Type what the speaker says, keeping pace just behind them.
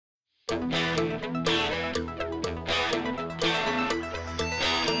Average girls.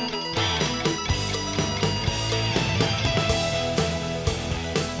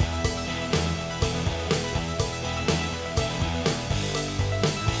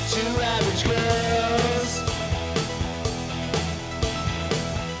 Two average girls.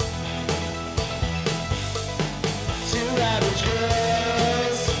 Two average girls.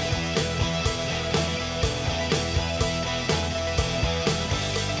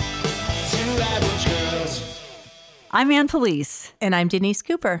 I'm Ann Police. And I'm Denise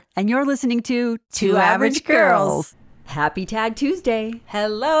Cooper. And you're listening to Two Average Girls. Happy Tag Tuesday.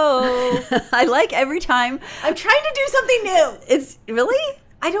 Hello. I like every time. I'm trying to do something new. It's really?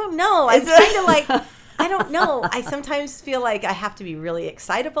 I don't know. I'm trying to like, I don't know. I sometimes feel like I have to be really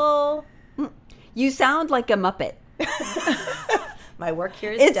excitable. You sound like a Muppet. My work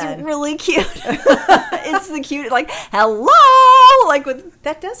here is It's done. really cute. It's the cute, like, hello, like with.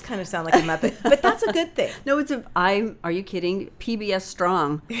 That does kind of sound like a Muppet, but that's a good thing. No, are you kidding? PBS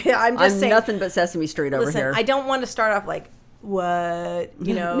Strong. Yeah, I'm just saying. Nothing but Sesame Street over here. I don't want to start off like, what?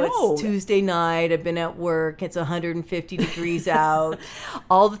 No. It's Tuesday night. I've been at work. It's 150 degrees out.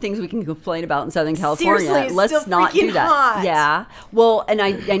 All the things we can complain about in Southern California. Seriously, it's Let's still not do freaking that. hot. Yeah. Well, and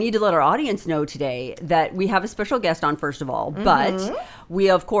I need to let our audience know today that we have a special guest on, first of all, but we,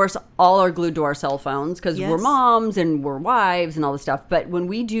 of course, all are glued to our cell phones because we're moms and we're wives and all this stuff. But when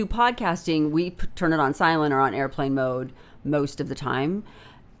we do podcasting, we turn it on silent or on airplane mode most of the time.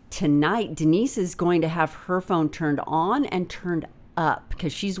 Tonight, Denise is going to have her phone turned on and turned up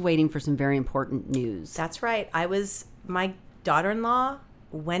because she's waiting for some very important news. That's right. My daughter-in-law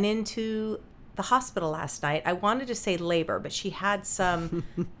went into the hospital last night. I wanted to say labor, but she had some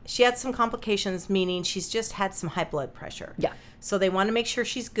complications, meaning she's just had some high blood pressure. Yeah. So they want to make sure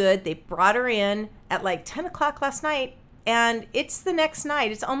she's good. They brought her in at like 10 o'clock last night, and it's the next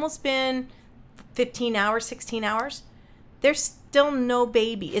night. It's almost been 15 hours, 16 hours. There's still no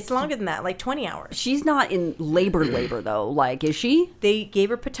baby. It's longer than that, like 20 hours. She's not in labor, though. Like, is she? They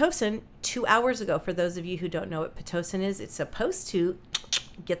gave her Pitocin 2 hours ago. For those of you who don't know what Pitocin is, it's supposed to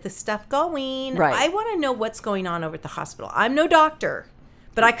get the stuff going. Right. I want to know what's going on over at the hospital. I'm no doctor,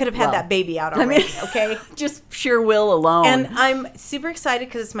 but I could have had that baby out already, okay? Just sheer will alone. And I'm super excited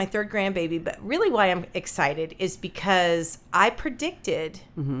because it's my third grandbaby, but really why I'm excited is because I predicted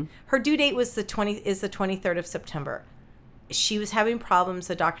her due date was the 23rd of September. She was having problems.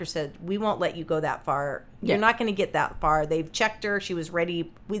 The doctor said, we won't let you go that far. You're not going to get that far. They've checked her. She was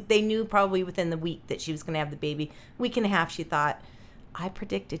ready. They knew probably within the week that she was going to have the baby. Week and a half, she thought. I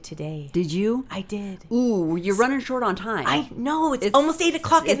predicted today. Did you? I did. Ooh, you're running short on time. I know. It's almost 8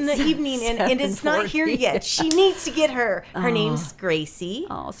 o'clock in the evening, and it's not here yet. She needs to get her. Her name's Gracie.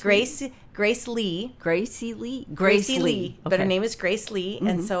 Oh, sweet. Grace Lee. Gracie Lee? Gracie Lee. But her Okay. name is Grace Lee,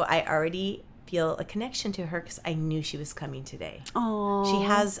 and so I already feel a connection to her because I knew she was coming today. Oh, She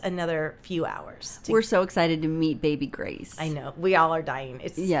has another few hours. We're so excited to meet baby Grace. I know. We all are dying.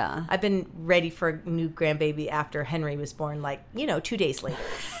 Yeah. I've been ready for a new grandbaby after Henry was born, 2 days later.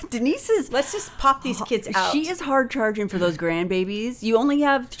 Denise is. Let's just pop these kids out. She is hard charging for those grandbabies. She only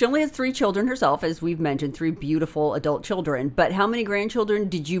has 3 children herself, as we've mentioned, 3 beautiful adult children. But how many grandchildren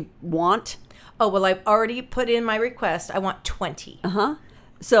did you want? Oh, well, I've already put in my request. I want 20.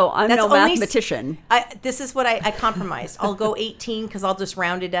 So I'm That's no only mathematician. This is what I compromised. I'll go 18 because I'll just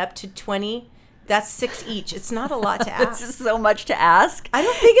round it up to 20. That's 6 each. It's not a lot to ask. This is so much to ask. I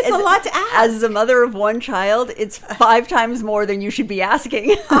don't think it's a lot to ask. As the mother of one child, it's 5 times more than you should be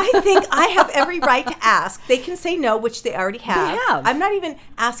asking. I think I have every right to ask. They can say no, which they already have. They have. I'm not even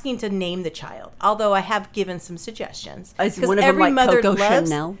asking to name the child, although I have given some suggestions. Is one of them every like mother Coco loves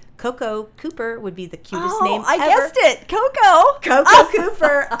Chanel? Coco Cooper would be the cutest name I ever. guessed it. Coco. Coco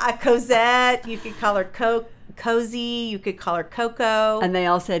Cooper. Cosette. You could call her Cozy. You could call her Coco. And they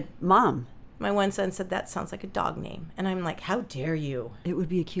all said, Mom. My one son said, that sounds like a dog name. And I'm like, how dare you? It would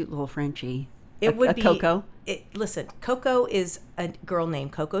be a cute little Frenchie. It would be. Coco. Listen, Coco is a girl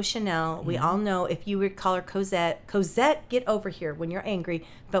name. Coco Chanel. We all know if you would call her Cosette, get over here when you're angry.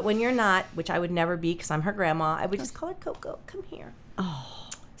 But when you're not, which I would never be because I'm her grandma, I would just call her Coco. Come here.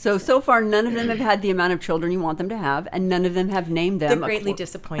 So far, none of them have had the amount of children you want them to have, and none of them have named them. They're greatly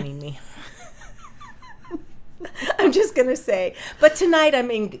disappointing me. I'm just going to say. But tonight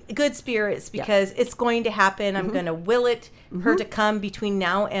I'm in good spirits because it's going to happen. I'm going to will it, her to come between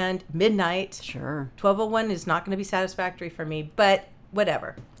now and midnight. Sure. 12:01 is not going to be satisfactory for me, but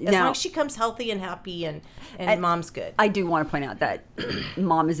whatever. As long as she comes healthy and happy and mom's good. I do want to point out that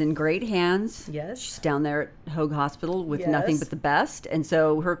mom is in great hands. Yes. She's down there at Hoag Hospital with nothing but the best. And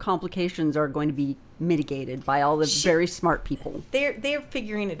so her complications are going to be mitigated by all the very smart people. They're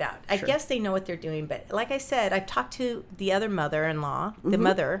figuring it out. I guess they know what they're doing. But like I said, I've talked to the other mother-in-law, her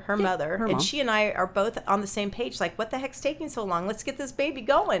mother, her and mom. she and I are both on the same page. Like, what the heck's taking so long? Let's get this baby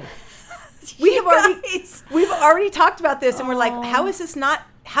going. We've already talked about this, and we're like, how is this not?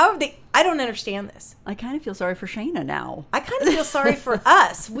 How have they? I don't understand this. I kind of feel sorry for Shayna now. I kind of feel sorry for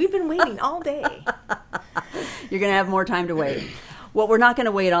us. We've been waiting all day. You're going to have more time to wait. What we're not going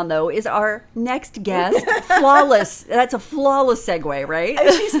to wait on, though, is our next guest. Flawless. That's a flawless segue, right?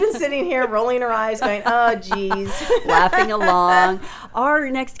 And she's been sitting here rolling her eyes going, oh, geez. Laughing along. Our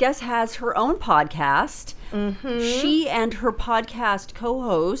next guest has her own podcast. Mm-hmm. She and her podcast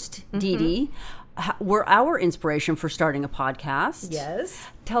co-host, Dee Dee, were our inspiration for starting a podcast. Yes.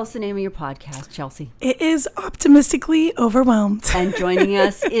 Tell us the name of your podcast, Chelsea. It is Optimistically Overwhelmed. And joining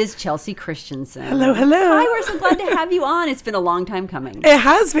us is Chelsea Christensen. Hello, hello. Hi, we're so glad to have you on. It's been a long time coming. It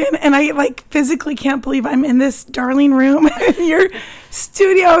has been, and I physically can't believe I'm in this darling room. Your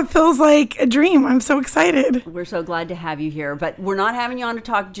studio. It feels like a dream. I'm so excited. We're so glad to have you here, but we're not having you on to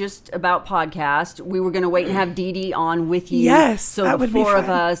talk just about podcast. We were going to wait and have Dee Dee on with you. Yes, so that the would be four of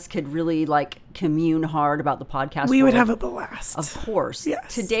fun. us could really commune hard about the podcast. We would world. have a blast. Of course.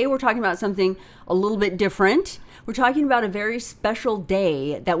 Yes. Today we're talking about something a little bit different. We're talking about a very special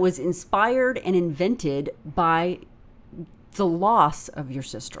day that was inspired and invented by the loss of your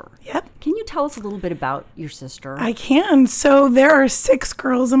sister. Yep. Can you tell us a little bit about your sister? I can. So there are 6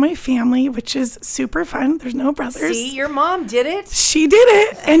 girls in my family, which is super fun. There's no brothers. See, your mom did it. She did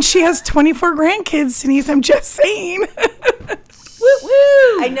it, and she has 24 grandkids, Denise. I'm just saying. Woo!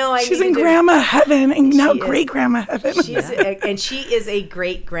 I know. She's in grandma heaven and now She is. great grandma heaven. And she is a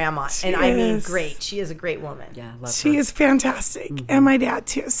great grandma. And I mean great. She is a great woman. Yeah, love She her. is fantastic, and my dad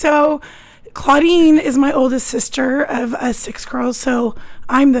too. So Claudine is my oldest sister of us 6 girls, so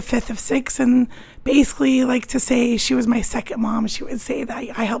I'm the 5th of 6, and basically like to say she was my second mom. She would say that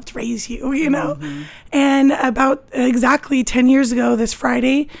I helped raise you, you know. And about exactly 10 years ago this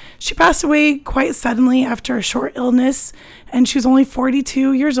Friday, she passed away quite suddenly after a short illness, and she was only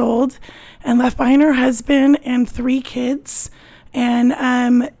 42 years old and left behind her husband and 3 kids.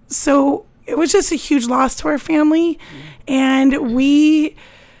 And so it was just a huge loss to our family. And we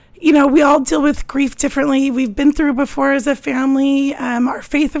all deal with grief differently. We've been through before as a family. Our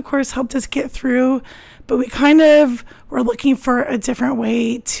faith, of course, helped us get through, but we kind of were looking for a different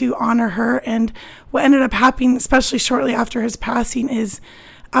way to honor her. And what ended up happening, especially shortly after his passing, is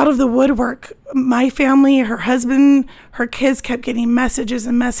out of the woodwork, my family, her husband, her kids kept getting messages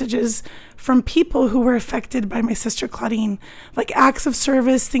and messages from people who were affected by my sister Claudine, like acts of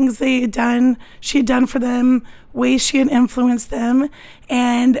service, things she had done for them, ways she had influenced them,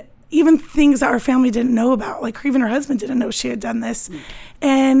 and even things that our family didn't know about, like even her husband didn't know she had done this.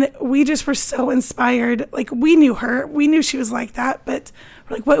 And we just were so inspired. Like, we knew her, we knew she was like that, but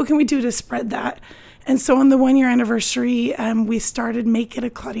we're like, what can we do to spread that? And so on the 1-year anniversary, we started Make It a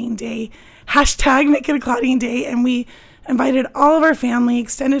Claudine Day, hashtag Make It a Claudine Day. And we invited all of our family,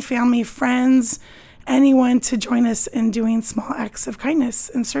 extended family, friends, anyone to join us in doing small acts of kindness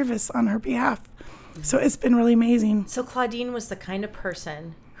and service on her behalf. So it's been really amazing. So Claudine was the kind of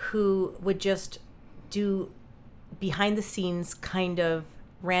person who would just do behind the scenes kind of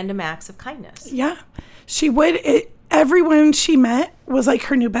random acts of kindness. Yeah, she would. Everyone she met was like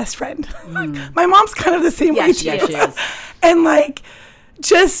her new best friend. My mom's kind of the same way too. Yeah, she is. And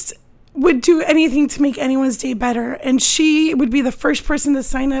just would do anything to make anyone's day better. And she would be the first person to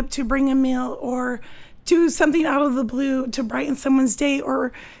sign up to bring a meal or do something out of the blue to brighten someone's day,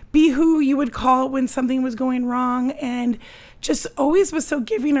 or be who you would call when something was going wrong, and just always was so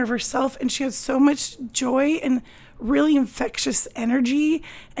giving of herself. And she had so much joy and really infectious energy,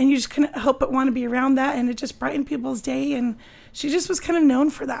 and you just couldn't help but want to be around that, and it just brightened people's day. And she just was kind of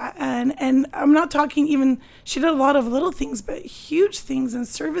known for that. And I'm not talking even, she did a lot of little things, but huge things and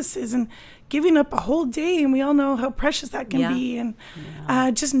services and giving up a whole day, and we all know how precious that can be.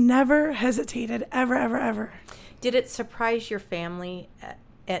 And just never hesitated, ever, ever, ever. Did it surprise your family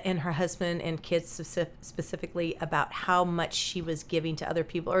and her husband and kids specifically about how much she was giving to other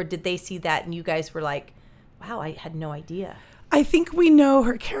people? Or did they see that and you guys were like, wow, I had no idea? I think we know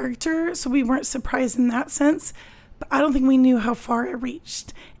her character, so we weren't surprised in that sense. But I don't think we knew how far it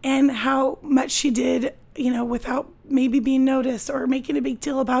reached and how much she did, without maybe being noticed or making a big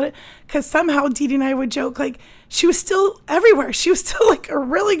deal about it. Because somehow Dee Dee and I would joke, she was still everywhere. She was still a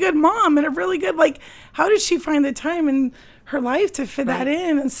really good mom and a really good, how did she find the time? And her life to fit that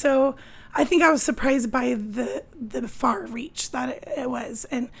in. And so I think I was surprised by the far reach that it was,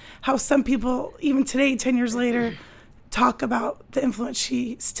 and how some people, even today, 10 years later, talk about the influence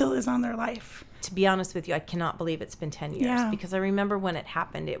she still is on their life. To be honest with you, I cannot believe it's been 10 years because I remember when it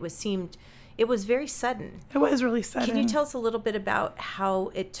happened, it was very sudden. It was really sudden. Can you tell us a little bit about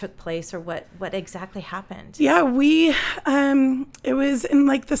how it took place or what exactly happened? Yeah, it was in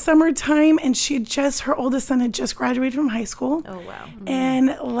like the summertime, and her oldest son had just graduated from high school. Oh, wow.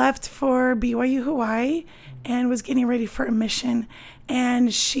 And left for BYU Hawaii and was getting ready for a mission.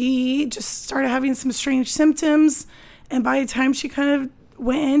 And she just started having some strange symptoms. And by the time she kind of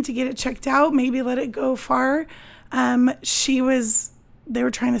went in to get it checked out, maybe let it go far, they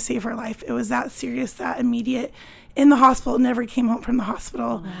were trying to save her life. It was that serious, that immediate. In the hospital, never came home from the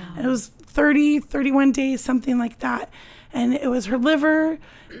hospital. Wow. And it was 31 days, something like that. And it was her liver.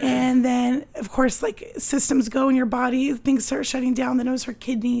 And then, of course, like systems go in your body, things start shutting down. Then it was her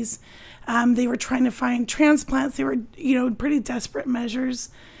kidneys. They were trying to find transplants. They were, pretty desperate measures.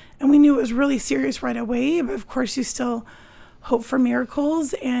 And we knew it was really serious right away. But of course, you still hope for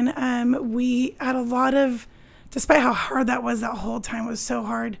miracles. And we had a lot of, despite how hard that whole time was so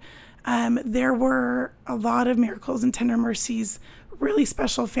hard, there were a lot of miracles and tender mercies, really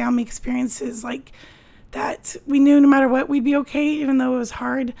special family experiences like that. We knew no matter what, we'd be okay, even though it was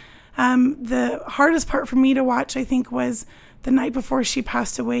hard. The hardest part for me to watch, I think, was the night before she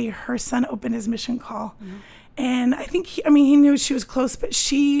passed away, her son opened his mission call. Mm-hmm. And I think, he knew she was close, but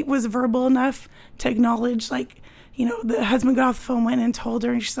she was verbal enough to acknowledge, the husband got off the phone, went and told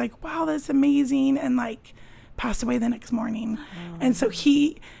her, and she's like, wow, that's amazing. And passed away the next morning. Oh. And so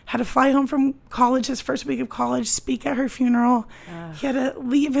he had to fly home from college, his first week of college, speak at her funeral. He had to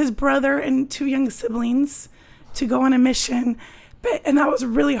leave his brother and 2 young siblings to go on a mission. And that was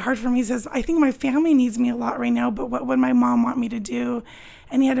really hard for me. He says, I think my family needs me a lot right now, but what would my mom want me to do?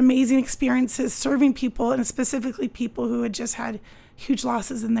 And he had amazing experiences serving people, and specifically people who had just had huge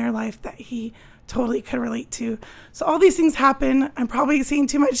losses in their life that he totally could relate to. So all these things happen. I'm probably saying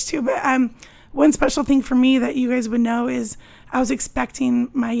too much too, but one special thing for me that you guys would know is I was expecting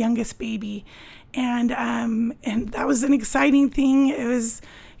my youngest baby, and that was an exciting thing. It was,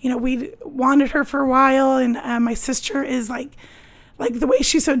 we'd wanted her for a while, and my sister is like the way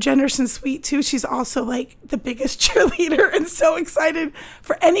she's so generous and sweet too. She's also like the biggest cheerleader and so excited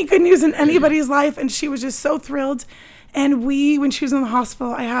for any good news in anybody's life, and she was just so thrilled. And when she was in the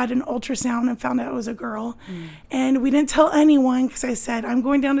hospital, I had an ultrasound and found out it was a girl. And we didn't tell anyone because I said, I'm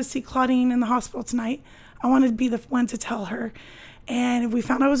going down to see Claudine in the hospital tonight. I wanted to be the one to tell her. And we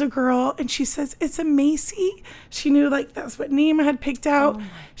found out it was a girl. And she says, it's a Macy. She knew that's what name I had picked out.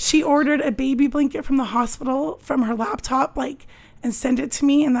 She ordered a baby blanket from the hospital from her laptop, and sent it to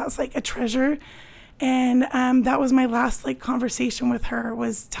me. And that's a treasure. And that was my last conversation with her,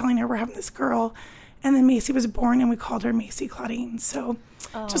 was telling her we're having this girl. And then Macy was born, and we called her Macy Claudine. So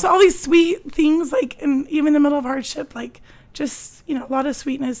just all these sweet things, and even in the middle of hardship, just, a lot of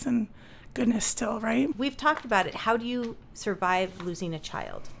sweetness and goodness still, right? We've talked about it. How do you survive losing a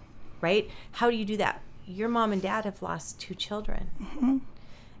child, right? How do you do that? Your mom and dad have lost 2 children. Mm-hmm.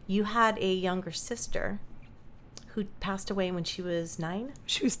 You had a younger sister who passed away when she was 9?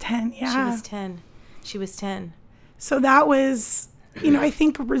 She was 10, yeah. She was 10. So that was... I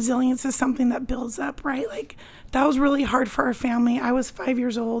think resilience is something that builds up, right? That was really hard for our family. I was 5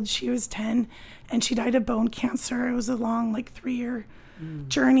 years old. She was 10, and she died of bone cancer. It was a long, 3-year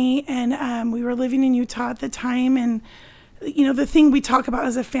journey, and we were living in Utah at the time. And, the thing we talk about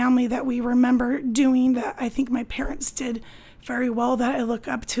as a family that we remember doing that I think my parents did very well, that I look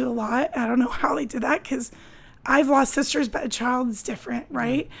up to a lot. I don't know how they did that, because I've lost sisters, but a child is different,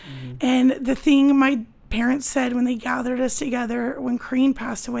 right? Mm-hmm. And the thing my parents said when they gathered us together when Corrine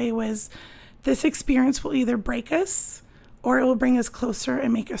passed away was, this experience will either break us or it will bring us closer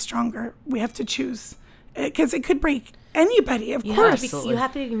and make us stronger. We have to choose, because it could break anybody, of course. You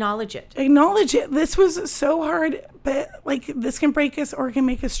have to acknowledge it. This was so hard, but this can break us or it can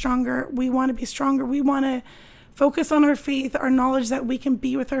make us stronger. We want to be stronger. We want to focus on our faith, our knowledge that we can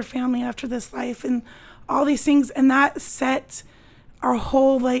be with our family after this life, and all these things. And that set our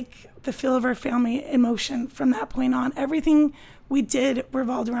whole the feel of our family in motion from that point on. Everything we did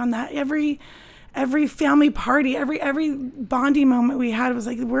revolved around that. Every family party, every bonding moment we had was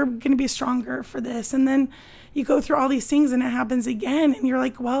we're going to be stronger for this. And then you go through all these things and it happens again, and you're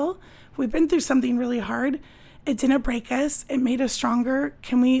well, we've been through something really hard. It didn't break us. It made us stronger.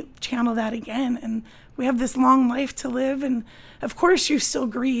 Can we channel that again? And we have this long life to live. And of course you still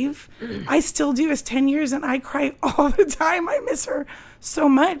grieve. I still do. It's 10 years and I cry all the time. I miss her so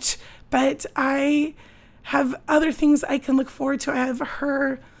much. But I have other things I can look forward to. I have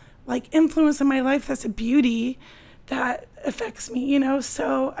her like influence in my life that's a beauty that affects me, you know?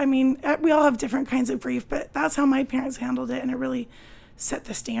 So, I mean, we all have different kinds of grief, but that's how my parents handled it, and it really set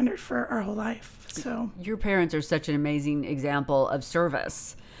the standard for our whole life. So Your parents are such an amazing example of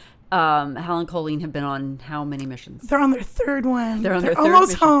service. Hal and Colleen have been on how many missions? they're on their third one. They're on their third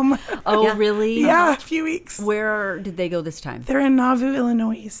almost mission. home. Oh, really? Yeah, a few weeks. Where did they go this time? They're in Nauvoo,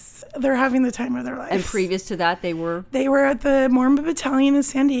 Illinois. They're having the time of their life. And previous to that, they were? They were at the Mormon Battalion in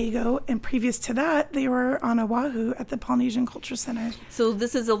San Diego, and previous to that, they were on Oahu at the Polynesian Culture Center. So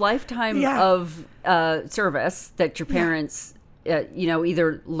this is a lifetime Yeah. of service that your parents,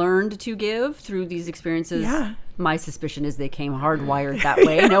 either learned to give through these experiences. Yeah. My suspicion is they came hardwired that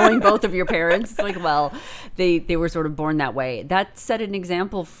way, knowing both of your parents. It's like, well, they were sort of born that way. That set an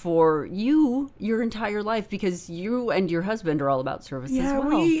example for you your entire life, because you and your husband are all about service as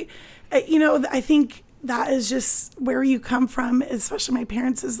well. We, I think that is just where you come from, especially my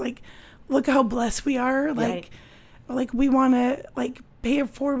parents, is like, look how blessed we are. Like we want to pay it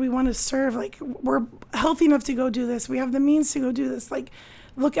forward. We want to serve. Like, we're healthy enough to go do this. We have the means to go do this. Like,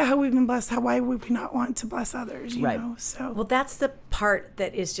 look at how we've been blessed. Why would we not want to bless others, you know? So, Well, that's the part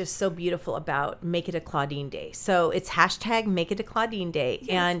that is just so beautiful about Make It a Claudine Day. So it's hashtag Make It a Claudine Day. Yes.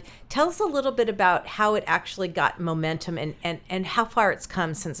 And tell us a little bit about how it actually got momentum and how far it's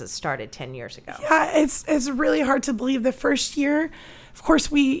come since it started 10 years ago. yeah, it's really hard to believe. The first year, of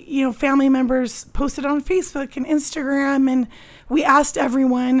course, we, family members posted on Facebook and Instagram, and we asked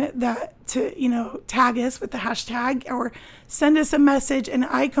everyone that to, tag us with the hashtag or send us a message. And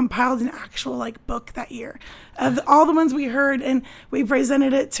I compiled an actual book that year of all the ones we heard, and we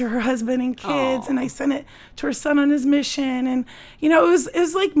presented it to her husband and kids. Aww. And I sent it to her son on his mission. And, it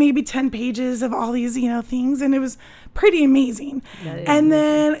was like maybe 10 pages of all these, things. And it was pretty amazing. And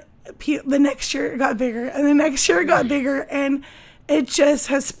then the next year it got bigger, and the next year it got bigger. And it just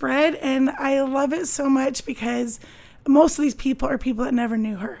has spread, and I love it so much because most of these people are people that never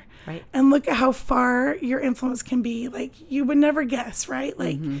knew her. Right. And look at how far your influence can be. Like, you would never guess, right?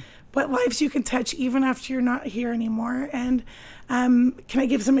 Like, what lives you can touch even after you're not here anymore. And can I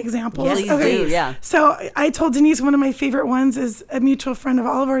give some examples? Yes, please do, yeah. So I told Denise one of my favorite ones is a mutual friend of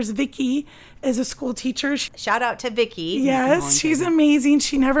all of ours, Vicky, is a school teacher. Shout out to Vicky. Yes, she's amazing.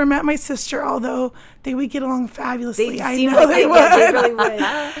 She never met my sister, although they would get along fabulously. They really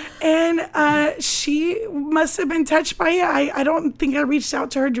would. And she must have been touched by it. I don't think I reached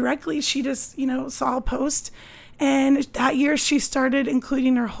out to her directly. She just, saw a post. And that year she started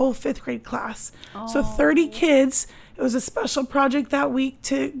including her whole 5th grade class. So 30 kids. It was a special project that week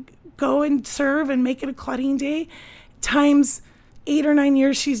to go and serve and make it a Claudine Day. Times 8 or 9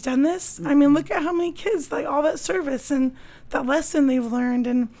 years she's done this. I mean, look at how many kids, all that service and that lesson they've learned.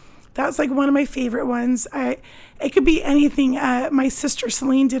 And that's one of my favorite ones. It could be anything. My sister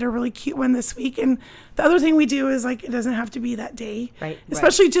Celine did a really cute one this week. And the other thing we do is it doesn't have to be that day, right?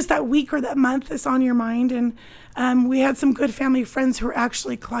 Especially just that week or that month that's on your mind. And we had some good family friends who were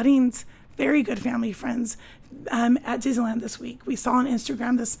actually Claudine's very good family friends at Disneyland this week. We saw on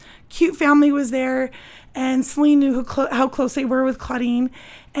Instagram this cute family was there, and Celine knew how close they were with Claudine,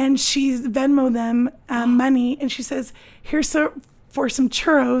 and she Venmoed them money, and she says, "Here's for some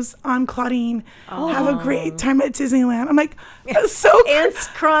churros on Claudine. Have a great time at Disneyland." I'm like, that's so Ant's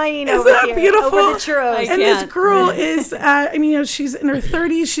crying Isn't over that here, beautiful? over the churros. And this girl is, she's in her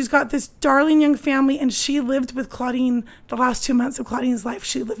 30s. She's got this darling young family, and she lived with Claudine the last 2 months of Claudine's life.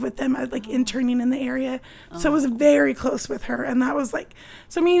 She lived with them interning in the area. So I was very close with her. And that was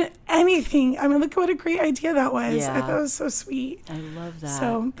anything. Look at what a great idea that was. Yeah. I thought it was so sweet. I love that.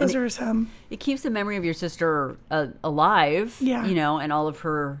 So those are some. It keeps the memory of your sister alive, Yeah. and all of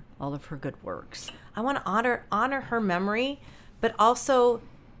her good works. I want to honor her memory, but also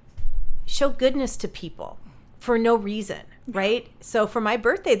show goodness to people for no reason, right? So for my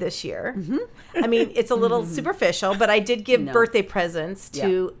birthday this year, it's a little superficial, but I did give birthday presents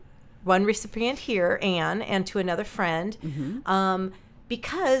to one recipient here, Anne, and to another friend,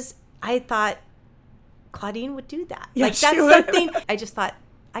 because I thought Claudine would do that. Yes, that's she would. something I just thought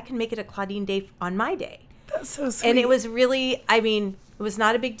I can make it a Claudine Day on my day. That's so sweet. And it was really, it was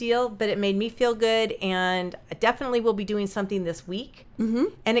not a big deal, but it made me feel good. And I definitely will be doing something this week. Mm-hmm.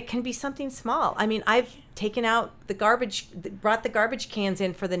 And it can be something small. I've taken out brought the garbage cans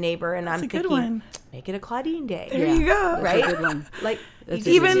in for the neighbor. And That's I'm a good thinking, one. make it a Claudine Day. There you go. That's Right? a good one.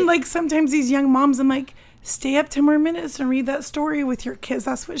 Even sometimes these young moms, I'm like, stay up 10 more minutes and read that story with your kids.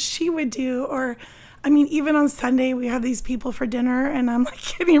 That's what she would do. Or, even on Sunday, we have these people for dinner, and I'm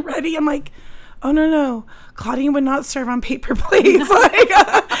getting ready. I'm like, oh, no, Claudine would not serve on paper plates.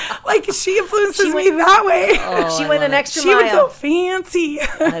 Like, she influences me that way. She went an extra She mile. would go fancy.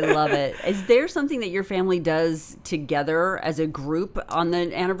 I love it. Is there something that your family does together as a group on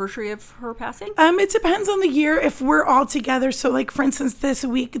the anniversary of her passing? It depends on the year if we're all together. So, like, for instance, this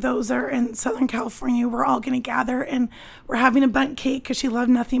week, those are in Southern California. We're all going to gather and we're having a bundt cake because she loved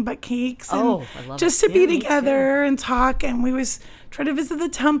nothing but cakes. And I love just it. to be together and talk. And we always try to visit the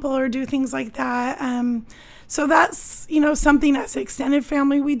temple or do things like that. So that's, something as an extended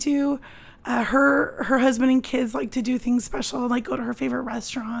family we do. Her husband and kids like to do things special, like go to her favorite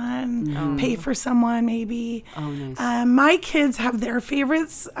restaurant and pay for someone maybe. Oh, nice. My kids have their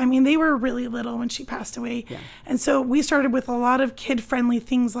favorites. I mean, they were really little when she passed away. Yeah. And so we started with a lot of kid-friendly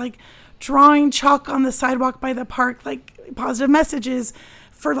things like drawing chalk on the sidewalk by the park, like positive messages.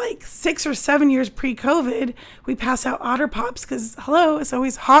 For like 6 or 7 years pre-COVID, we pass out Otter Pops because, it's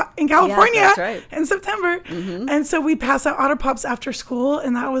always hot in California that's right. in September. And so we pass out Otter Pops after school.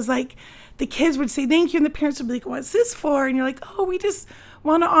 And that was like, the kids would say thank you. And the parents would be like, what's this for? And you're like, oh, we just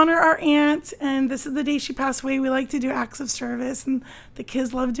want to honor our aunt. And this is the day she passed away. We like to do acts of service. And the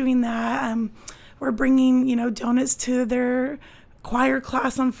kids love doing that. We're bringing, donuts to their choir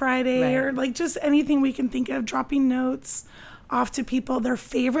class on Friday or like just anything we can think of, dropping notes off to people. Their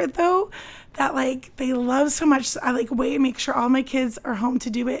favorite though, that like they love so much, I like make sure all my kids are home to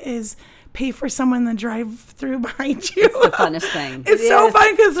do it, is pay for someone to drive through behind you. It's the funnest thing. It's so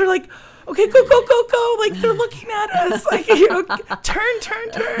fun because they're like, okay, go. Like they're looking at us like, turn.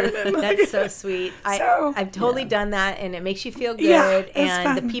 And, like, That's so sweet. I've totally done that, and it makes you feel good. Yeah, it's and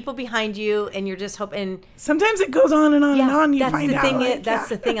fun. the people behind you, and you're just hoping. Sometimes it goes on and on and on. You that's find the out. thing. Like, That's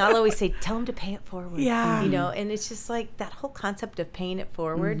the thing. I'll always say, tell them to pay it forward. Yeah. And it's just like that whole concept of paying it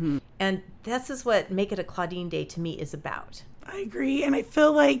forward, and this is what Make It a Claudine Day to me is about. I agree, and I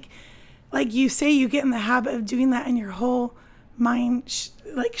feel like you say, you get in the habit of doing that, and your whole mind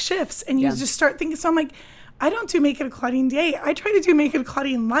shifts, and you just start thinking. So I'm like, I don't do Make It a Claudine Day. I try to do Make It a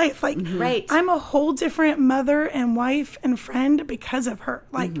Claudine Life. Like, I'm a whole different mother and wife and friend because of her.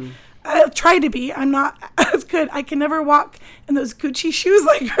 Like, I try to be. I'm not as good. I can never walk in those Gucci shoes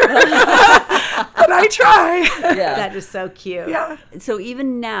like her, but I try. Yeah. That is so cute. Yeah. So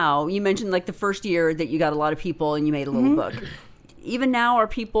even now, you mentioned like the first year that you got a lot of people and you made a little book. Even now, are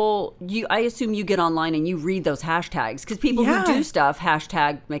people, I assume you get online and you read those hashtags, because people who do stuff,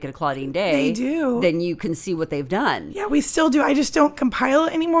 hashtag Make It a Claudine Day, They do. then you can see what they've done. Yeah, we still do. I just don't compile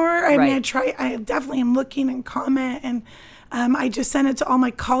it anymore. I mean, I definitely am looking and comment, and I just sent it to all my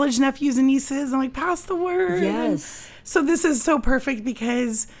college nephews and nieces. I'm like, pass the word. Yes. And so this is so perfect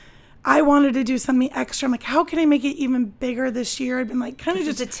because I wanted to do something extra. I'm like, how can I make it even bigger this year? I've been like kind of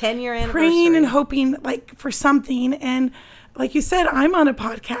just a 10-year anniversary. praying and hoping like for something. And like you said, I'm on a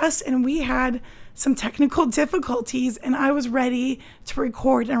podcast, and we had some technical difficulties, and I was ready to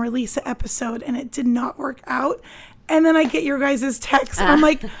record and release an episode, and it did not work out. And then I get your guys' text, and I'm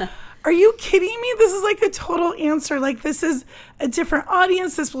like, are you kidding me? This is like a total answer. Like, this is a different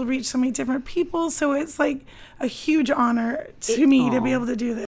audience. This will reach so many different people. So it's like a huge honor to me to be able to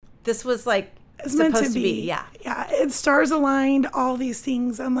do this. This was like It's meant supposed to be. Yeah. Yeah. It's stars aligned, all these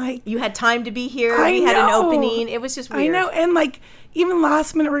things. I'm like, You had time to be here. I We had an know. opening. It was just I weird. know. And like, even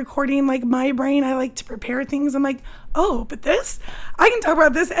last minute recording, like my brain, I like to prepare things. I'm like, oh, but this, I can talk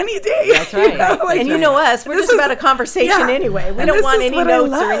about this any day. That's right. And you know us, we're This just is- about a conversation yeah. anyway. We And don't this want is any what I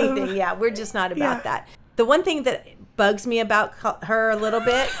notes or love. anything. Yeah, we're just not about Yeah. that. The one thing that bugs me about her a little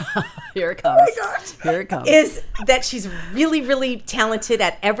bit Here it comes. Oh my gosh. Here it comes. is that she's really, really talented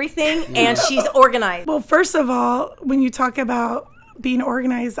at everything, and she's organized. Well, first of all, when you talk about being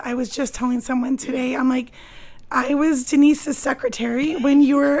organized, I was just telling someone today, I'm like, I was Denise's secretary when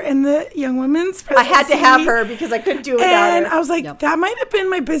you were in the Young Women's I had to presidency. have her because I couldn't do it without And her. I was like, that might have been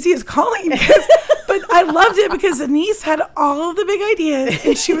my busiest calling. But I loved it because Denise had all of the big ideas,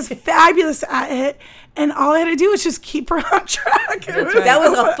 and she was fabulous at it. And all I had to do was just keep her on track. That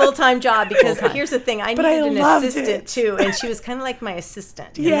was a full-time job because here's the thing, I But I needed an loved assistant it. too, and she was kind of like my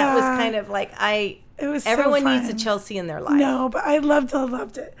assistant. And that was Yeah. kind of like It was so everyone needs a fun. Chelsea in their life. No, but I loved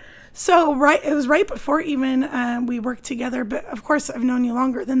it. So it was right before even we worked together, but of course I've known you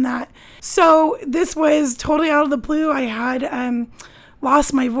longer than that. So this was totally out of the blue. I had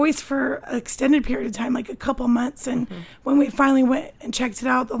lost my voice for an extended period of time, like a couple months. And when we finally went and checked it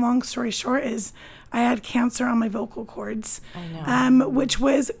out, the long story short is I had cancer on my vocal cords, which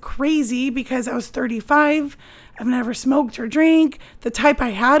was crazy because I was 35. I've never smoked or drank. The type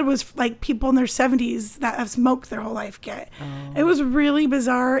I had was like people in their 70s that have smoked their whole life get. It was really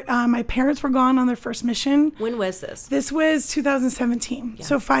bizarre. My parents were gone on their first mission. When was this? This was 2017,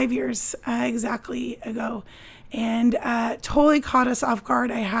 so 5 years exactly ago. and totally caught us off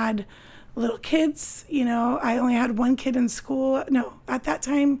guard. I had little kids, you know, I only had one kid in school. No, at that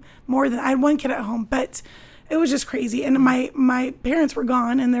time, I had one kid at home, but it was just crazy. And my parents were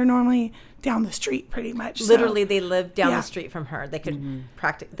gone, and they're normally down the street pretty much. Literally, they lived down the street from her. They could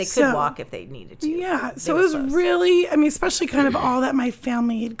they could walk if they needed to. Yeah. So it was really, I mean, especially kind of all that my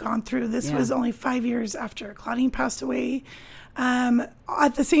family had gone through. This was only 5 years after Claudine passed away.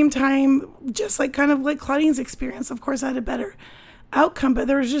 At the same time, just like kind of like Claudine's experience, of course, I had a better outcome, but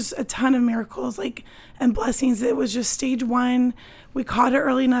there was just a ton of miracles and blessings. It was just stage 1. We caught it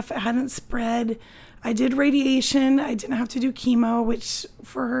early enough. It hadn't spread. I did radiation. I didn't have to do chemo, which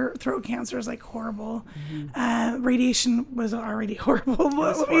for her throat cancer is like horrible. Radiation was already horrible,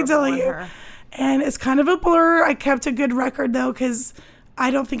 let me tell you. And it's kind of a blur. I kept a good record though, because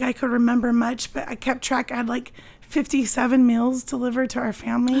I don't think I could remember much, but I kept track. I had like 57 meals delivered to our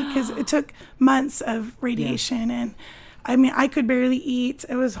family because it took months of radiation. And I mean, I could barely eat.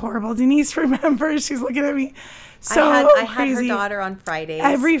 It was horrible. Denise remembers. She's looking at me. So I had crazy. her daughter on Fridays.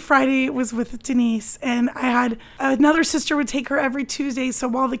 Every Friday was with Denise. And I had another sister would take her every Tuesday. So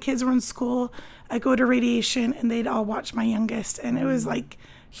while the kids were in school, I'd go to radiation and they'd all watch my youngest. And it was like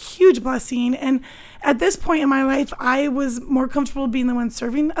huge blessing. And at this point in my life, I was more comfortable being the one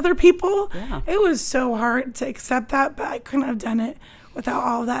serving other people. Yeah. It was so hard to accept that, but I couldn't have done it without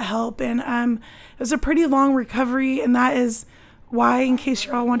all of that help. And it was a pretty long recovery, and that is why, in case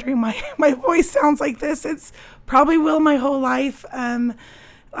you're all wondering, my voice sounds like this. It's probably will my whole life.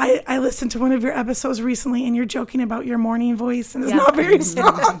 I listened to one of your episodes recently, and you're joking about your morning voice, and it's not very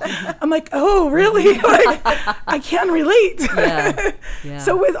strong. I'm like, oh, really? Like, I can relate. Yeah.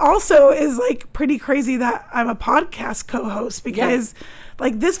 So it also is like pretty crazy that I'm a podcast co-host, because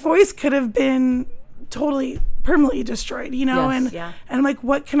like this voice could have been totally permanently destroyed, you know. And I'm like,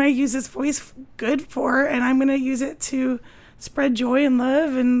 what can I use this voice good for? And I'm going to use it to spread joy and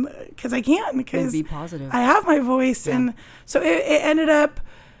love, and because I can, because be positive. I have my voice. And so it ended up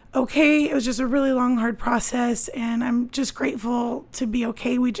okay. It was just a really long, hard process, and I'm just grateful to be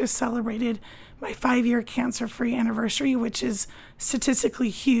okay. We just celebrated my 5-year cancer-free anniversary, which is statistically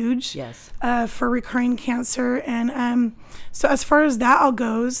huge for recurring cancer. And so as far as that all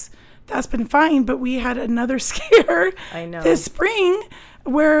goes, that's been fine. But we had another scare this spring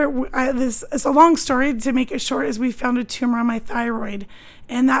where it's a long story. To make it short, is we found a tumor on my thyroid,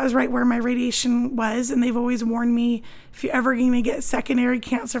 and that was right where my radiation was. And they've always warned me, if you're ever going to get secondary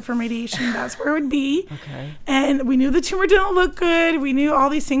cancer from radiation, that's where it would be. Okay. And we knew the tumor didn't look good. We knew all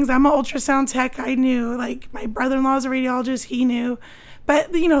these things. I'm an ultrasound tech. I knew, like, my brother-in-law is a radiologist. He knew.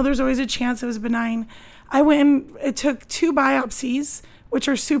 But, you know, there's always a chance it was benign. I went and it took 2 biopsies, which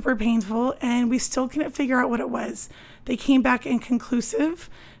are super painful, and we still couldn't figure out what it was. They came back inconclusive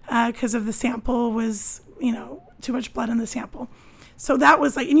because of the sample was, you know, too much blood in the sample. So that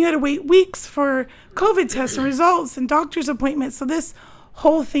was like, and you had to wait weeks for COVID tests and results and doctor's appointments. So this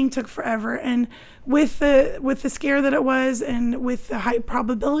whole thing took forever. And with the scare that it was, and with the high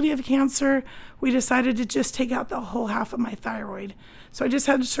probability of cancer, we decided to just take out the whole half of my thyroid. So I just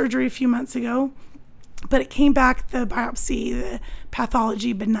had surgery a few months ago, but it came back, the biopsy, the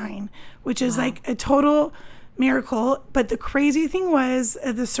pathology, benign, which is like a total miracle. But the crazy thing was,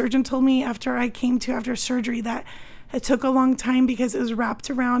 the surgeon told me after surgery that it took a long time because it was wrapped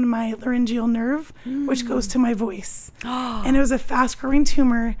around my laryngeal nerve, which goes to my voice. And it was a fast-growing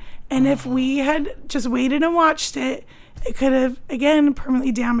tumor. And if we had just waited and watched it, it could have, again,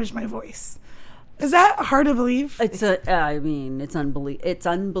 permanently damaged my voice. Is that hard to believe? It's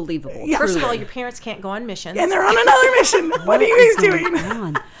unbelievable. Yeah. First of all, your parents can't go on missions. And they're on another mission. What are you guys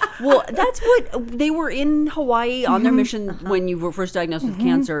doing? Well, that's what they were in Hawaii on their mission when you were first diagnosed with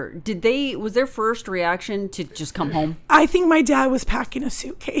cancer. Was their first reaction to just come home? I think my dad was packing a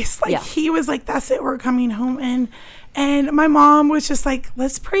suitcase. He was like, that's it, we're coming home. And my mom was just like,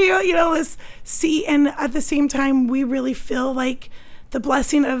 let's pray, you know, let's see. And at the same time, we really feel like the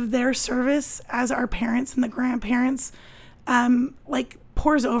blessing of their service as our parents and the grandparents, like,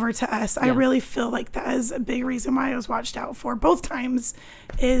 pours over to us. I really feel like that is a big reason why I was watched out for both times,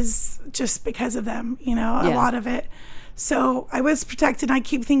 is just because of them, you know, a lot of it. So I was protected. I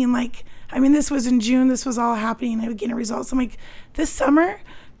keep thinking, like, I mean, this was in June, this was all happening, and I would get results. I'm like, this summer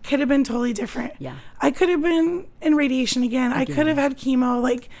could have been totally different. Yeah. I could have been in radiation again. I could have had chemo.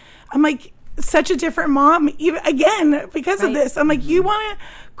 Like, I'm like, such a different mom, even again, because of this. I'm like, you want to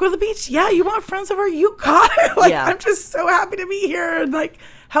go to the beach? Yeah. You want friends over? You got it. Like, I'm just so happy to be here and, like,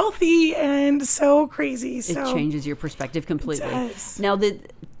 healthy and so crazy. So it changes your perspective completely. It does. Now, the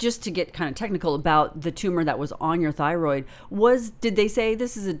just to get kind of technical about the tumor that was on your thyroid, did they say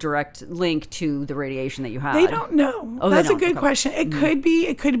this is a direct link to the radiation that you had? They don't know. Oh, That's they a don't. good question. It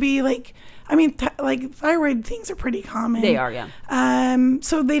could be like, I mean, like thyroid things are pretty common. They are, yeah.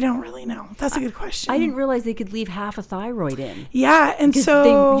 So they don't really know. That's a good question. I didn't realize they could leave half a thyroid in. Yeah, and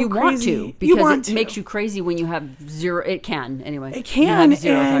so You want crazy. to, because want it makes you crazy when you have zero. It can, anyway. It You can, have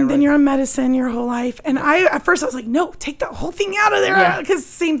zero and thyroid. then you're on medicine your whole life. And at first I was like, no, take that whole thing out of there, Yeah. because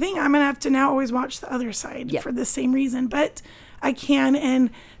same thing. I'm gonna have to now always watch the other side for the same reason. But I can, and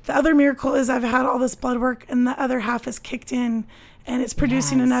the other miracle is I've had all this blood work, and the other half is kicked in, and it's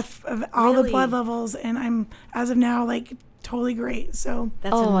producing Yes. enough of all the Really? blood levels, and I'm as of now like totally great. So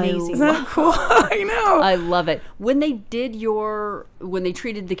That's Oh, I amazing. isn't that cool? I know. I love it. When they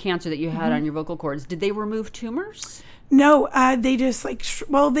treated the cancer that you had Mm-hmm. on your vocal cords, did they remove tumors? No, they just like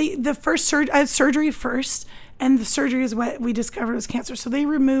the first surgery. I had surgery first, and the surgery is what we discovered was cancer. So they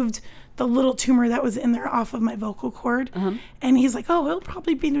removed the little tumor that was in there off of my vocal cord, and he's like, "Oh, it'll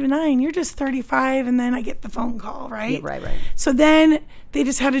probably be benign. You're just 35." And then I get the phone call, right? Yeah, right. So then they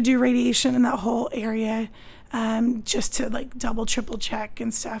just had to do radiation in that whole area, just to like double, triple check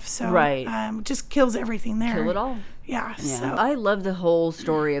and stuff. So Right. just kills everything there. Kill it all. Yeah. So I love the whole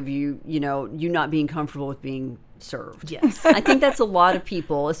story of you not being comfortable with being served. Yes. I think that's a lot of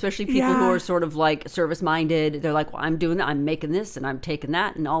people, especially people who Yeah. are sort of like service minded. They're like, well, I'm doing that, I'm making this, and I'm taking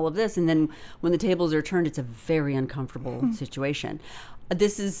that, and all of this. And then when the tables are turned, it's a very uncomfortable situation.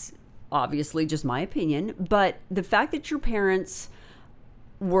 This is obviously just my opinion, but the fact that your parents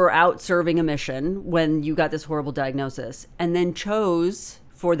were out serving a mission when you got this horrible diagnosis and then chose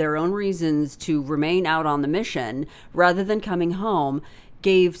for their own reasons to remain out on the mission rather than coming home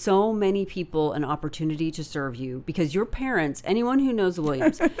gave so many people an opportunity to serve you, because your parents, anyone who knows the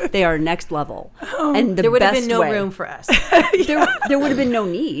Williams, they are next level. And the There would have best been no way- room for us. There would have been no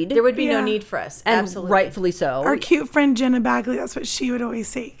need. There would be no Yeah. need for us. and Absolutely. rightfully so. our cute friend Jenna Bagley, that's what she would always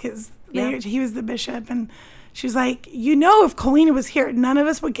say, because he was the bishop, and she was like, if Colina was here, none of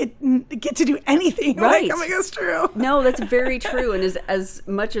us would get to do anything. Right. Like, I'm like, that's true. No, that's very true. And as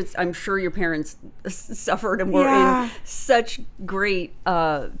much as I'm sure your parents suffered and were Yeah. in such great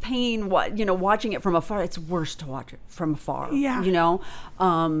pain, watching it from afar, it's worse to watch it from afar. Yeah.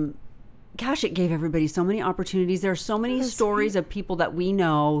 Gosh, it gave everybody so many opportunities. There are so many stories of people that we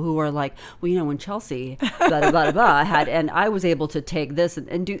know who are like, well, when Chelsea, blah, blah, blah, blah, had, and I was able to take this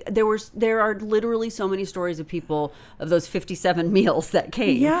and do, there are literally so many stories of people, of those 57 meals that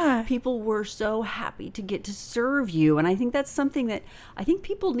came. Yeah. People were so happy to get to serve you. And I think that's something that I think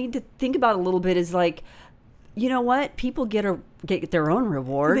people need to think about a little bit, is like, you know what? People get their own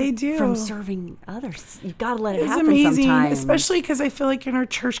reward. They do. From serving others. You've got to let it It's happen amazing, sometimes. especially because I feel like in our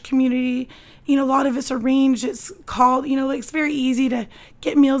church community, a lot of it's arranged. It's called, like it's very easy to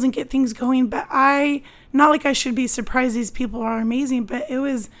get meals and get things going. But not like I should be surprised these people are amazing, but it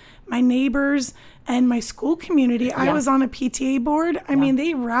was my neighbors and my school community. I was on a PTA board. I mean,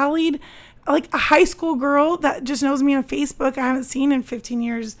 they rallied. Like a high school girl that just knows me on Facebook, I haven't seen in 15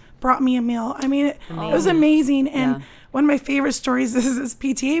 years, brought me a meal. I mean, it was amazing. And one of my favorite stories is this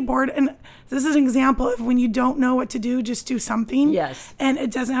PTA board. And this is an example of when you don't know what to do, just do something. Yes. And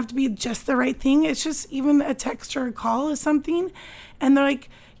it doesn't have to be just the right thing. It's just even a text or a call is something. And they're like,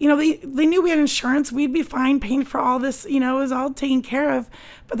 they knew we had insurance. We'd be fine paying for all this, it was all taken care of.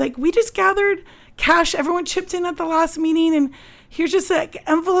 But like, we just gathered cash. Everyone chipped in at the last meeting, and here's just an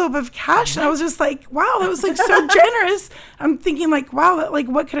envelope of cash. And I was just like, wow, that was like so generous. I'm thinking like, wow, like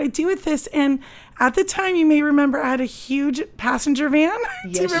what could I do with this? And at the time, you may remember I had a huge passenger van.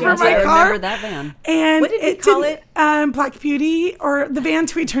 Do you remember my I car? remember that van. And What did we call didn't- it? Black Beauty, or the Van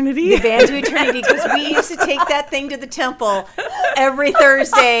to Eternity. Van to Eternity, because we used to take that thing to the temple every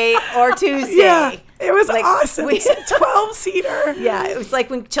Thursday or Tuesday. Yeah, it was Like, awesome. we- It's a 12-seater. Yeah, it was like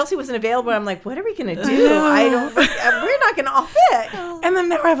when Chelsea wasn't available, I'm like, what are we going to do? know. We're not going to all fit. And then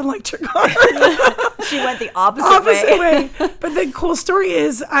now I have an electric car. She went the opposite way. But the cool story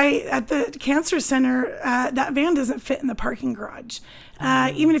is, at the cancer center, that van doesn't fit in the parking garage.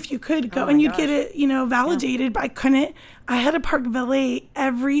 Even if you could go and you'd get it, validated, but I couldn't. I had to park valet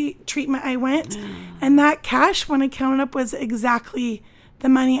every treatment I went, and that cash, when I counted up, was exactly the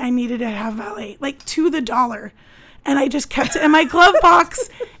money I needed to have valet, like to the dollar. And I just kept it in my glove box,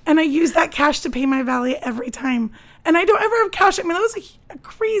 and I used that cash to pay my valet every time. And I don't ever have cash. I mean, that was a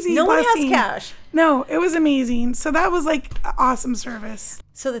crazy No one has blessing. cash. No, it was amazing. So that was like awesome service.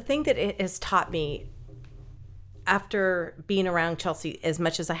 So the thing that it has taught me, after being around Chelsea as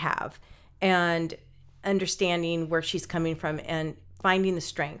much as I have, and understanding where she's coming from and finding the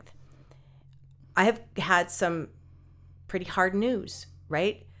strength, I have had some pretty hard news,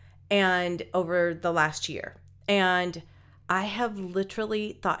 right? and over the last year. And I have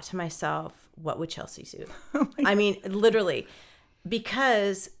literally thought to myself, what would Chelsea do? I mean, literally,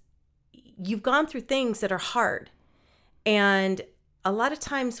 because you've gone through things that are hard. And a lot of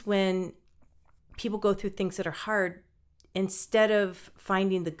times when people go through things that are hard, instead of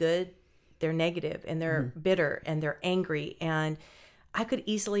finding the good, they're negative and they're bitter and they're angry. And I could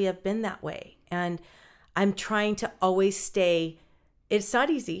easily have been that way. And I'm trying to always stay. It's not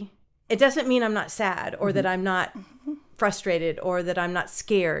easy. It doesn't mean I'm not sad or that I'm not frustrated or that I'm not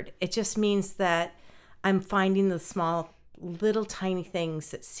scared. It just means that I'm finding the small, little tiny things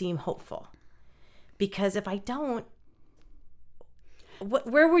that seem hopeful. Because if I don't,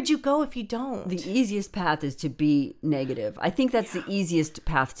 where would you go if you don't? The easiest path is to be negative. I think that's the easiest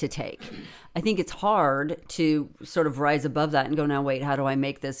path to take. I think it's hard to sort of rise above that and go, now, wait, how do I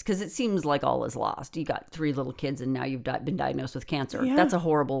make this? Because it seems like all is lost. You got 3 little kids and now you've been diagnosed with cancer. Yeah. That's a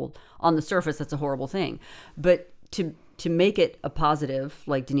horrible, on the surface, that's a horrible thing. But to make it a positive,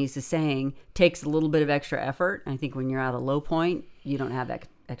 like Denise is saying, takes a little bit of extra effort. I think when you're at a low point, you don't have that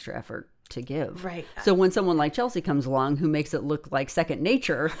extra effort to give. Right. So when someone like Chelsea comes along who makes it look like second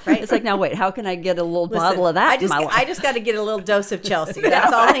nature, it's like, now wait, how can I get a little bottle of that in my life? I just got to get a little dose of Chelsea.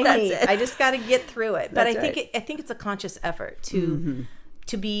 That's all I need. I just got to get through it. But That's I think it's a conscious effort to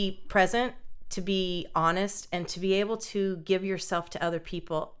be present, to be honest, and to be able to give yourself to other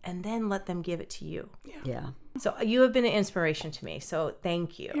people and then let them give it to you. Yeah. So you have been an inspiration to me. So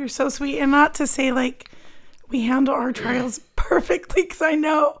thank you. You're so sweet. And not to say like we handle our trials perfectly, because I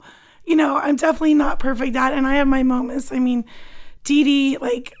know, I'm definitely not perfect at it, and I have my moments. I mean, Dee Dee,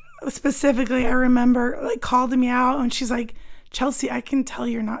 like specifically, I remember like called me out and she's like, Chelsea, I can tell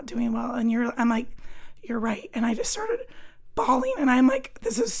you're not doing well. And I'm like, you're right. And I just started bawling and I'm like,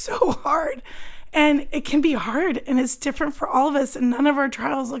 this is so hard. And it can be hard and it's different for all of us and none of our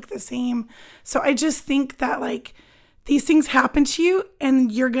trials look the same. So I just think that like these things happen to you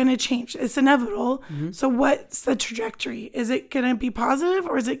and you're going to change. It's inevitable. So what's the trajectory? Is it going to be positive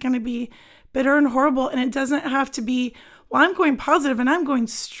or is it going to be bitter and horrible? And it doesn't have to be, well, I'm going positive and I'm going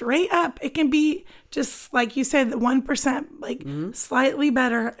straight up. It can be just like you said, the 1%, like slightly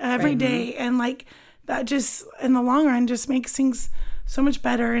better every day. And like that just in the long run just makes things so much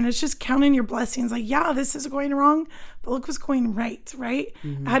better. And it's just counting your blessings. Like, yeah, this is going wrong, but look what's going right. I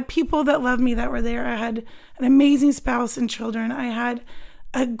had people that loved me that were there. I had an amazing spouse and children. I had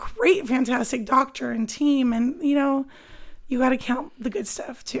a great, fantastic doctor and team. And, you got to count the good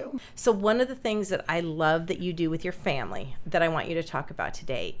stuff too. So one of the things that I love that you do with your family that I want you to talk about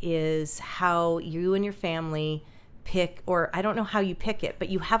today is how you and your family pick, or I don't know how you pick it, but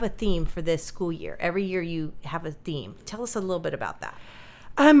you have a theme for this school year. Every year you have a theme. Tell us a little bit about that.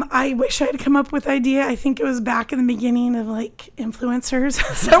 I wish I had come up with the idea. I think it was back in the beginning of like influencers,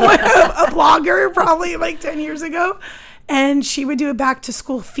 someone, a blogger probably like 10 years ago. And she would do a back to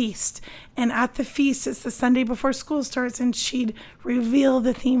school feast. And at the feast, it's the Sunday before school starts and she'd reveal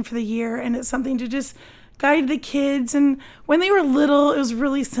the theme for the year. And it's something to just guide the kids. And when they were little, it was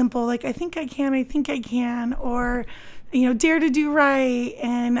really simple. Like, I think I can, or, dare to do right.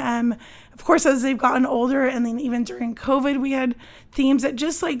 And, of course, as they've gotten older, and then even during COVID, we had themes that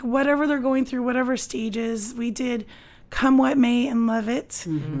just like whatever they're going through, whatever stages, we did come what may and love it.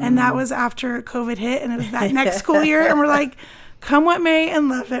 And that was after COVID hit, and it was that next school year. And we're like, come what may and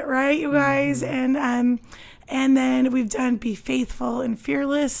love it, right, you guys? And then we've done be faithful and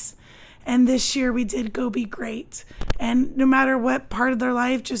fearless. And this year we did go be great. And no matter what part of their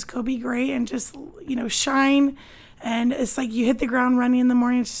life, just go be great and just, shine. And it's like you hit the ground running in the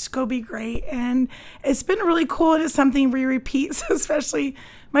morning, just go be great. And it's been really cool. And it's something we repeat. So especially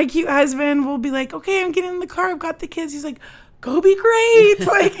my cute husband will be like, okay, I'm getting in the car. I've got the kids. He's like, go be great.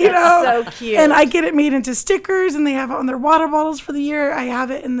 Like, so cute. And I get it made into stickers and they have it on their water bottles for the year. I have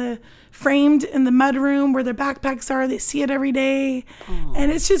it framed in the mud room where their backpacks are. They see it every day. Aww.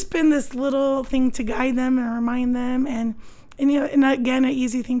 And it's just been this little thing to guide them and remind them. And again, an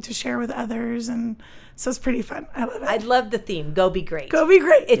easy thing to share with others. And so it's pretty fun. I love it. I love the theme. Go be great. Go be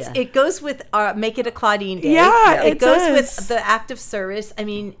great. It goes with Make It a Claudine Day. Yeah, it goes does. with the act of service. I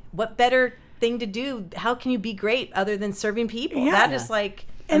mean, what better thing to do? How can you be great other than serving people? Yeah. That is like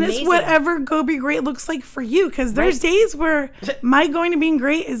and amazing. It's whatever go be great looks like for you, because there's days where my going to being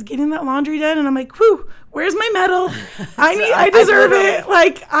great is getting that laundry done and I'm like, whew, where's my medal? I deserve it.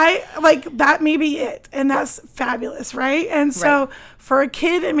 Like that may be it, and that's fabulous, right? And so for a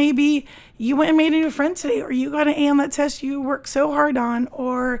kid, it may be you went and made a new friend today, or you got an A on that test you worked so hard on,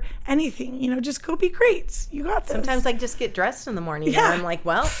 or anything. Just go be great. You got this. Sometimes I just get dressed in the morning and I'm like,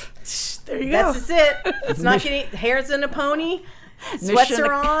 well, there you go. That's it. It's not getting hair's in a pony. Sweats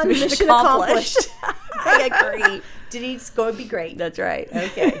are on. Mission accomplished. I agree. Denise, going to be great. That's right.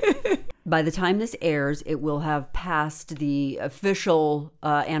 Okay. By the time this airs, it will have passed the official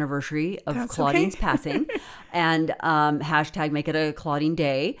anniversary of That's Claudine's okay. passing, and hashtag make it a Claudine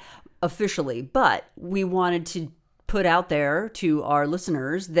Day officially. But we wanted to put out there to our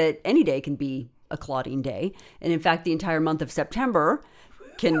listeners that any day can be a Claudine Day, and in fact, the entire month of September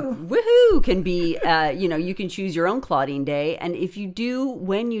can be you can choose your own Claudine Day. And if you do,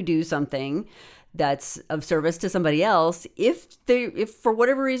 when you do something that's of service to somebody else, if for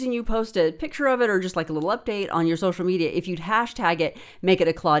whatever reason you post a picture of it or just like a little update on your social media, if you'd hashtag it, make it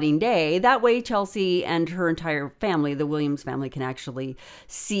a Claudine Day, that way Chelsea and her entire family, the Williams family, can actually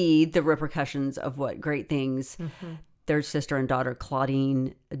see the repercussions of what great things their sister and daughter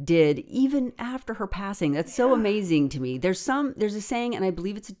Claudine did even after her passing. That's so amazing to me. There's a saying, and I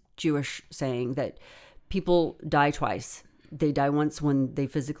believe it's a Jewish saying, that people die twice. They die once when they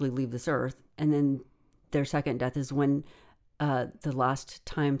physically leave this earth, and then their second death is when the last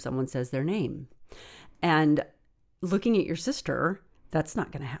time someone says their name. And looking at your sister, that's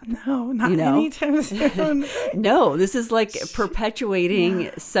not going to happen. No, not anytime soon. No, this is like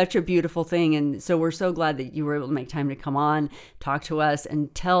perpetuating such a beautiful thing. And so we're so glad that you were able to make time to come on, talk to us,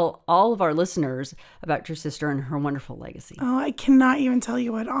 and tell all of our listeners about your sister and her wonderful legacy. Oh, I cannot even tell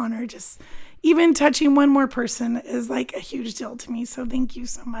you what honor. Just even touching one more person is like a huge deal to me. So thank you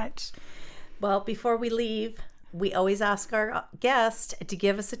so much. Well, before we leave, we always ask our guest to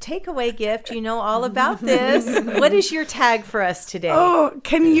give us a takeaway gift. You know all about this. What is your tag for us today? Oh,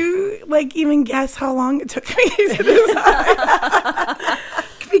 can you even guess how long it took me to decide?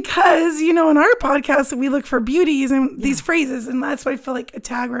 Because, in our podcast, we look for beauties and these phrases, and that's what I feel like a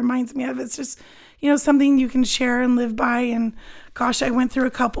tag reminds me of. It's just, something you can share and live by. And gosh, I went through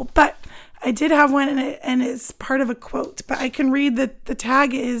a couple, but I did have one, and it's part of a quote, but I can read that the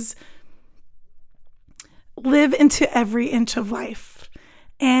tag is, live into every inch of life.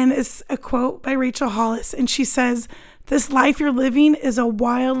 And it's a quote by Rachel Hollis. And she says, this life you're living is a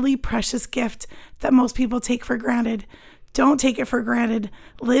wildly precious gift that most people take for granted. Don't take it for granted.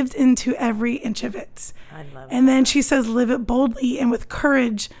 Live into every inch of it. I love And then she says, live it boldly and with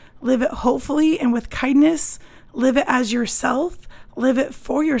courage. Live it hopefully and with kindness. Live it as yourself. Live it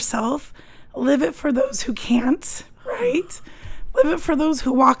for yourself. Live it for those who can't, right? Live it for those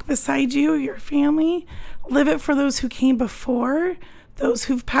who walk beside you, your family. Live it for those who came before, those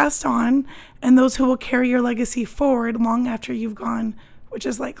who've passed on, and those who will carry your legacy forward long after you've gone, which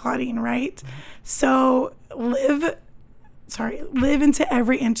is like Claudine, right? So live into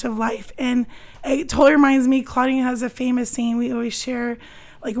every inch of life. And it totally reminds me, Claudine has a famous saying we always share.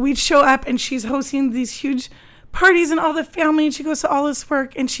 Like, we'd show up and she's hosting these huge parties and all the family, and she goes to all this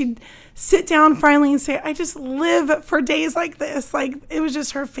work, and she'd sit down finally and say, I just live for days like this. Like, it was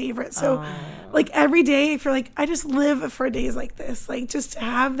just her favorite. So every day, if you're like, I just live for days like this, like, just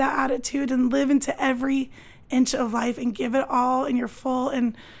have that attitude and live into every inch of life and give it all and you're full.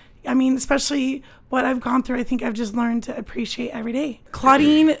 And I mean, especially what I've gone through, I think I've just learned to appreciate every day.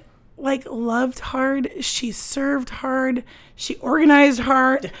 Claudine loved hard. She served hard. She organized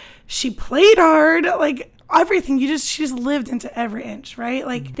hard. She played hard. Everything. She just lived into every inch, right?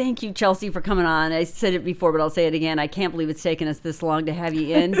 Thank you, Chelsea, for coming on. I said it before, but I'll say it again. I can't believe it's taken us this long to have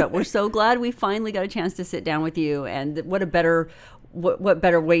you in, but we're so glad we finally got a chance to sit down with you. And what better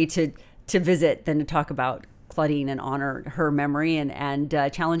way to visit than to talk about Claudine and honor her memory and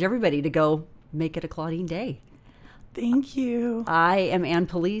challenge everybody to go make it a Claudine Day. Thank you. I am Ann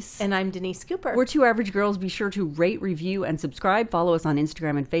Police. And I'm Denise Cooper. We're Two Average Girls. Be sure to rate, review, and subscribe. Follow us on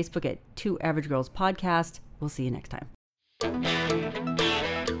Instagram and Facebook at Two Average Girls Podcast. We'll see you next time.